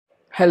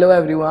Hello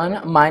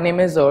everyone, my name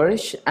is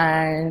Arsh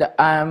and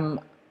I'm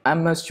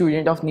a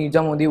student of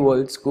Nirja Modi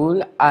World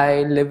School.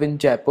 I live in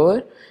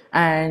Jaipur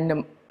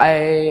and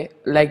I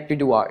like to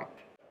do art.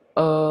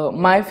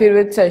 My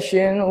favorite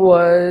session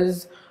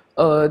was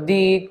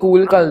the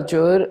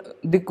coolture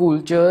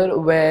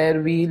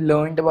where we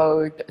learned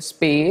about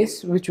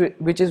space, which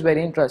is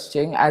very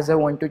interesting as I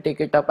want to take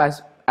it up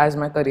as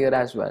my career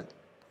as well.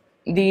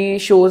 The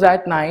shows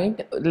at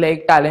night,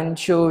 like talent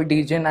show,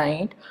 DJ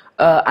night,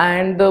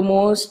 and the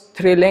most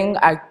thrilling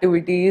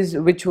activities,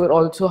 which were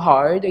also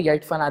hard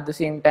yet fun at the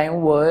same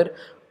time, were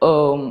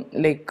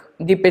like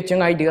the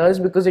pitching ideas,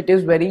 because it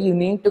is very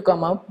unique to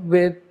come up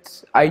with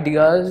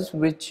ideas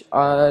which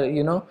are,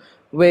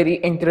 very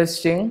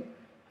interesting,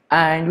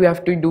 and we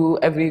have to do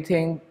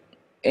everything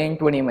in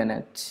 20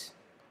 minutes.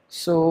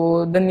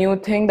 So the new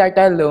thing that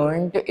I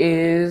learned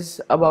is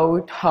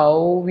about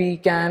how we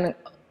can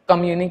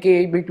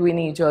communicate between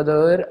each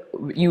other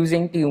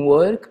using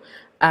teamwork,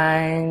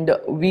 and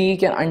we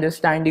can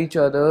understand each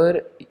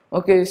other.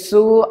 Okay,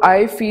 so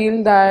I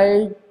feel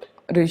that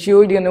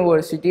Rishihood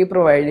University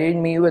provided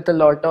me with a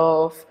lot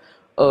of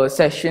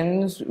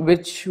sessions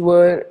which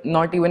were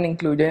not even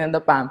included in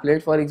the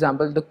pamphlet. For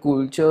example, the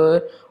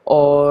coolture,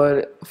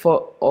 or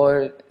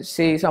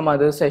say some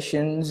other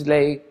sessions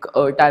like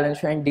talent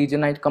show and DJ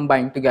night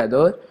combined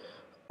together.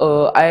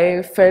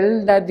 I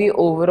felt that the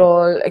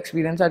overall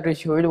experience at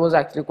Rishihood was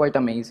actually quite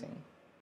amazing.